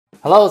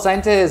Hello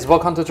scientists,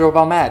 welcome to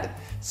Biomedical.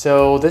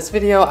 So this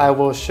video I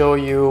will show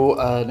you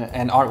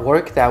an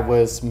artwork that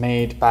was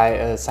made by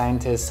a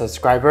scientist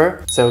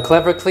subscriber. So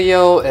Clever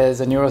Cleo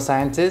is a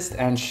neuroscientist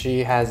and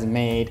she has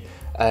made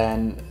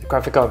a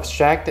graphical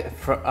abstract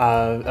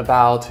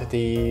about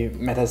the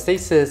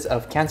metastasis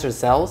of cancer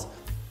cells,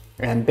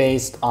 and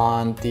based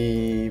on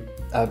the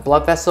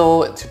blood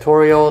vessel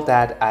tutorial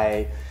that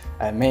I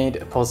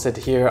posted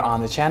here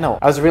on the channel.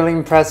 I was really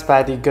impressed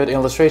by the good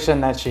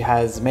illustration that she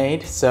has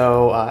made,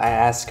 so I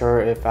asked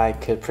her if I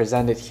could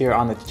present it here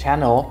on the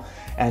channel,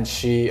 and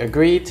she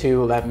agreed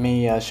to let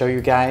me show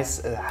you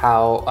guys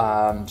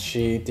how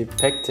she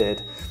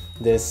depicted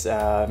this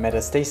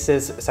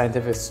metastasis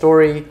scientific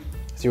story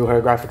through her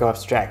graphical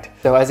abstract.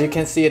 So as you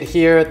can see it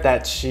here,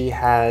 that she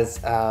has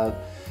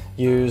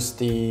used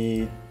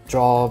the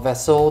draw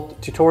vessel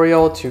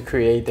tutorial to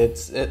create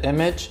this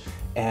image.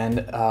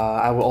 And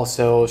I will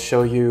also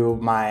show you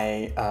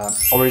my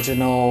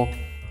original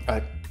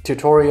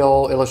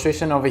tutorial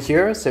illustration over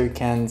here, so you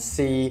can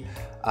see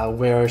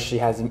where she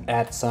has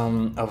added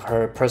some of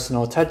her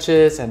personal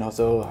touches and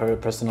also her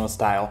personal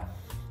style.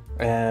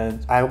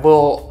 And I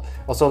will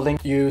also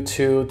link you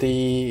to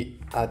the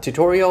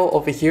tutorial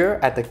over here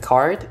at the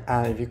card.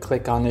 If you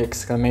click on the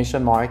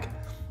exclamation mark,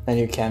 then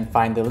you can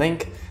find the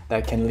link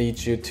that can lead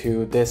you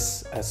to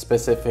this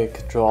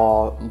specific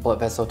draw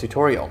blood vessel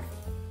tutorial.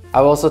 I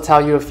will also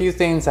tell you a few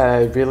things that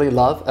I really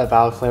love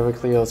about Clever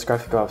Cleo's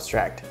graphical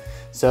abstract.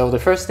 So the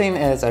first thing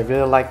is I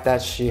really like that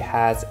she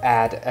has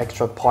added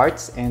extra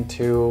parts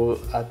into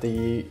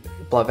the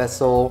blood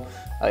vessel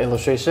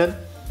illustration,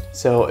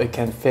 so it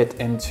can fit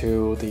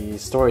into the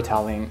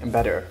storytelling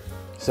better.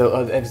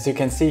 So as you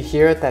can see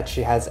here, that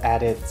she has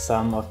added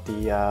some of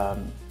the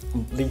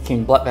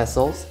leaking blood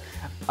vessels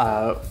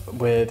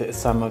with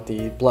some of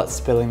the blood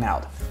spilling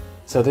out.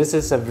 So this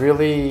is a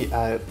really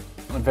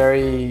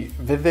very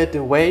vivid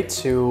way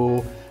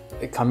to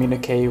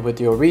communicate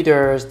with your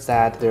readers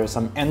that there are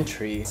some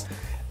entries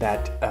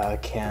that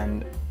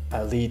can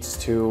lead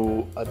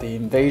to the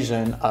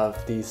invasion of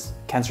these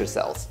cancer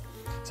cells.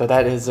 So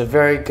that is a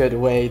very good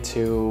way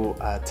to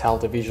tell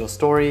the visual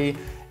story,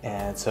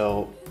 and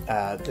so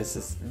this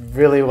is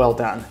really well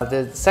done.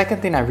 The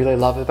second thing I really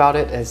love about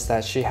it is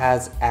that she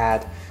has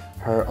added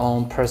her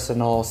own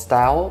personal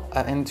style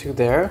into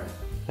there.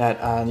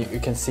 That you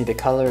can see the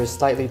color is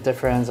slightly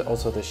different.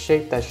 Also the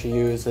shape that she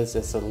uses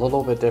is a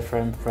little bit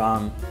different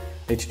from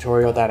the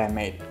tutorial that I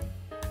made.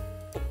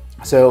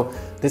 So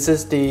this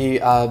is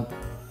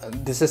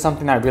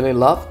something I really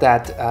love,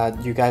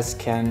 that you guys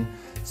can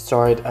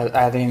start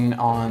adding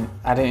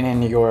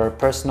in your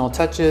personal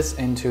touches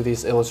into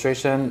this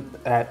illustration.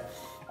 That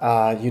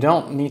you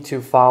don't need to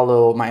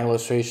follow my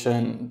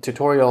illustration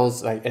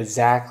tutorials like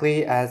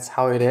exactly as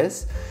how it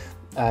is.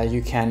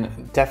 You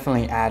can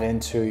definitely add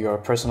into your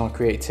personal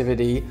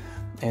creativity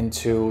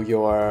into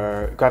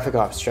your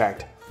graphical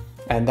abstract,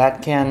 and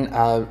that can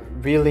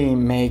really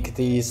make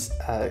these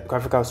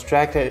graphical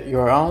abstract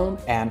your own.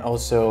 And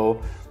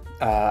also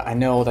I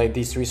know that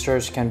this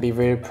research can be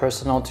very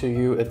personal to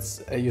you.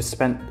 You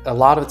spent a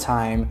lot of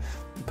time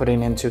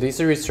putting into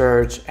this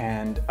research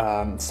and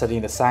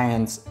studying the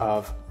science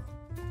of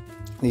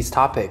these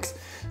topics.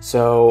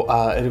 So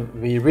it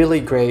would be really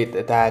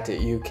great that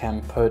you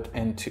can put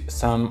into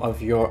some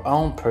of your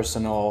own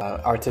personal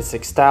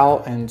artistic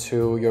style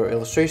into your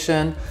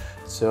illustration,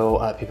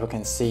 so people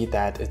can see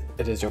that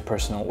it is your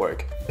personal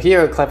work.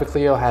 Here, Clever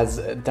Cleo has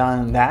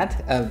done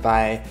that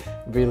by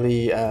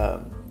really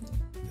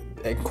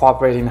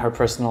incorporating her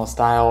personal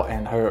style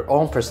and her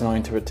own personal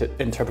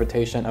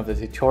interpretation of the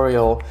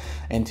tutorial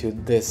into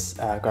this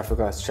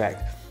graphical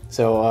abstract.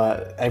 So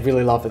I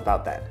really loved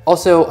about that.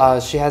 Also,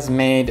 she has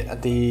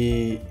made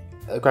the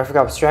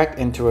graphical abstract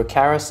into a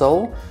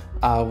carousel,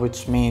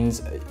 which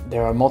means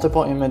there are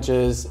multiple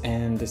images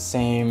in the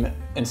same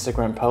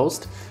Instagram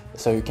post.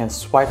 So you can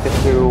swipe it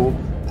through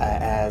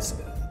as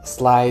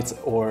slides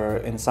or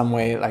in some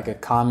way like a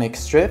comic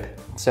strip.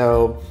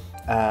 So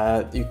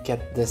you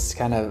get this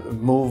kind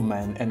of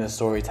movement in the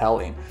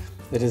storytelling.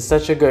 It is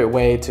such a good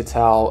way to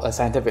tell a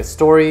scientific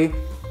story.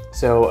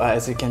 So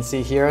as you can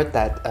see here,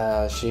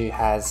 that she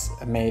has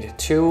made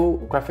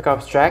two graphical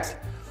abstracts.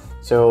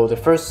 So the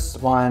first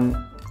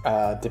one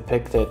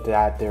depicted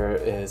that there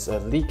is a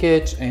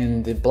leakage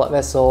in the blood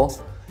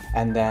vessel,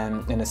 and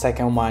then in the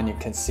second one you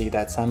can see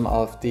that some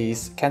of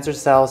these cancer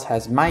cells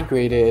has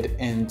migrated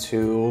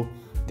into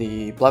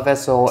the blood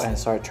vessel and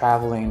start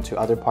traveling to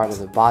other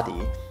parts of the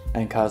body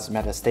and cause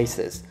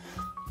metastasis.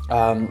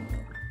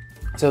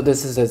 So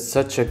this is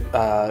such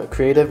a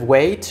creative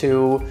way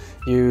to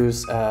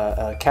use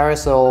a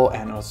carousel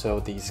and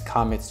also these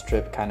comic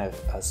strip kind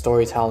of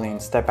storytelling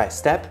step by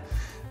step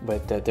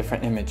with the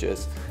different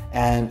images.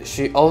 And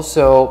she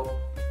also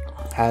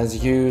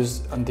has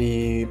used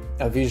the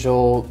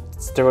visual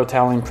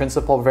storytelling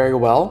principle very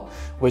well,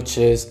 which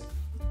is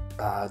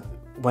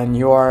when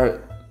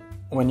you're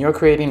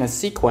creating a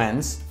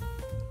sequence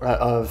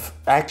of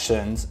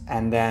actions,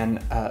 and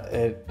then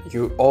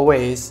you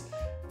always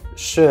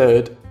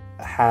should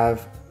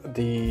have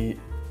the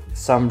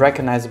some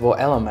recognizable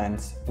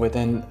elements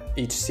within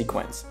each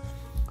sequence.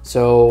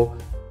 So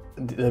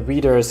the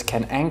readers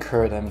can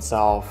anchor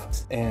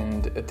themselves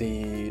in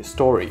the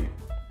story.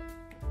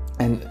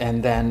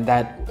 And then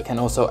that can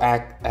also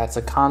act as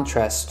a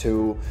contrast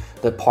to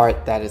the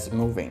part that is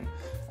moving.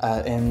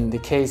 In the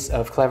case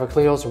of Clever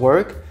Cleo's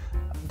work,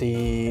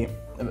 the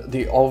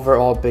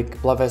overall big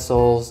blood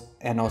vessels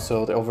and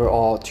also the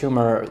overall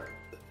tumor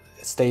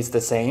stays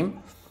the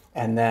same,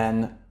 and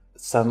then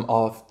some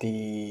of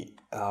the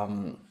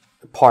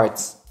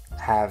parts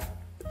have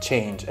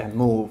changed and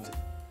moved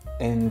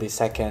in the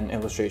second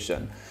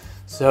illustration.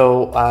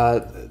 So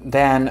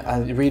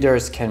then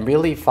readers can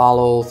really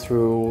follow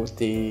through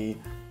the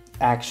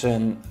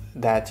action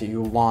that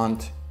you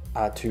want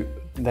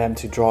them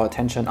to draw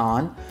attention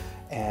on,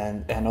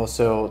 and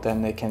also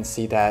then they can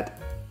see that,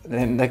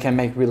 then they can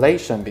make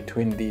relation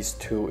between these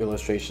two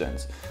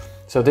illustrations.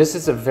 So this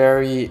is a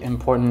very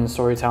important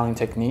storytelling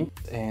technique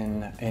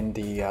in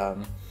the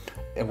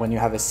when you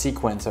have a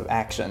sequence of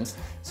actions.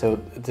 So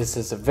this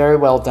is a very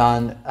well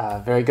done,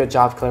 very good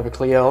job, Clever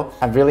Cleo.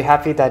 I'm really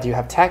happy that you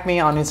have tagged me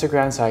on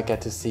Instagram so I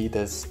get to see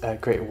this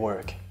great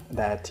work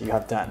that you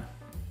have done.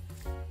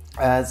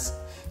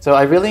 So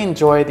I really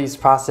enjoy this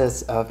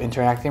process of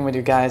interacting with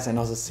you guys and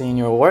also seeing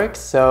your work.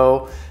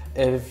 So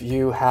if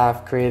you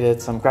have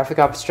created some graphic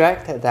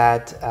abstract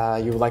that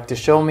you would like to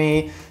show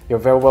me, you're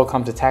very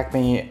welcome to tag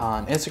me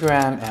on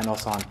Instagram and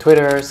also on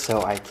Twitter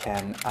so I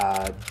can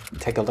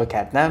take a look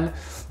at them.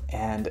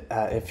 And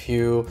if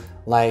you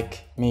like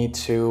me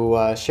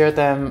to share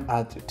them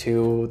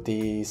to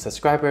the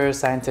subscribers,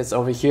 scientists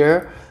over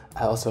here,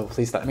 also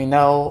please let me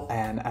know,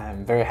 and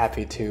I'm very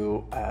happy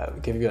to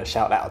give you a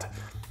shout out.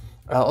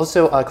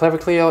 Also, Clever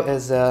Cleo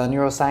is a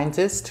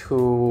neuroscientist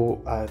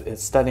who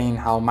is studying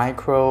how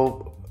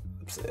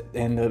microbes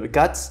in the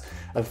guts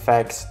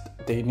affects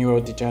the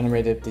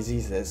neurodegenerative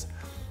diseases.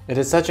 It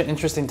is such an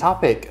interesting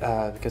topic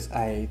because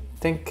I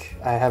think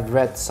I have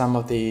read some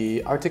of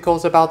the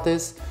articles about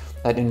this,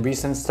 that in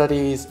recent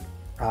studies,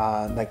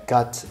 the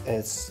gut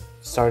is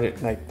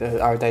started, like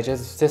our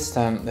digestive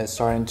system is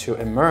starting to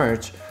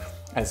emerge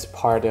as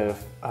part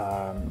of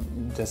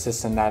the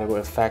system that will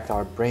affect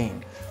our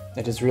brain.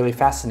 It is really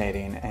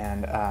fascinating,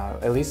 and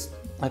at least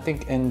I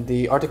think in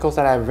the articles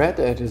that I've read,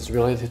 it is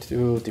related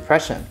to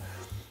depression.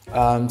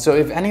 So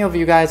if any of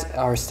you guys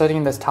are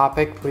studying this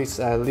topic, please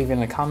leave in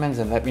the comments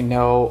and let me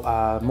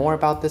know more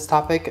about this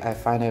topic. I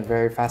find it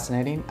very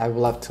fascinating. I would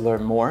love to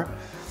learn more.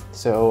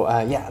 So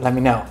yeah, let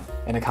me know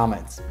in the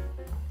comments.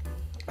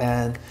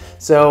 And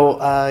so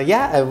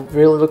yeah, I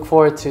really look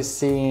forward to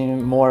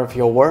seeing more of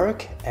your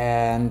work,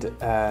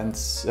 and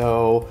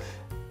so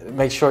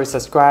make sure to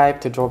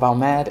subscribe to Draw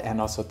Biomed and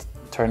also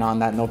turn on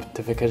that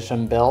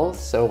notification bell,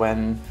 so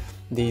when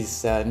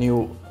these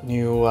new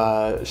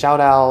shout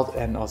out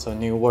and also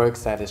new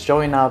works that is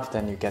showing up,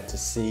 then you get to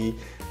see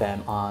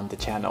them on the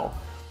channel.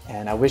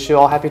 And I wish you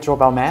all happy Draw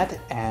Biomed,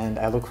 and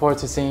I look forward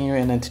to seeing you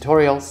in the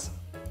tutorials.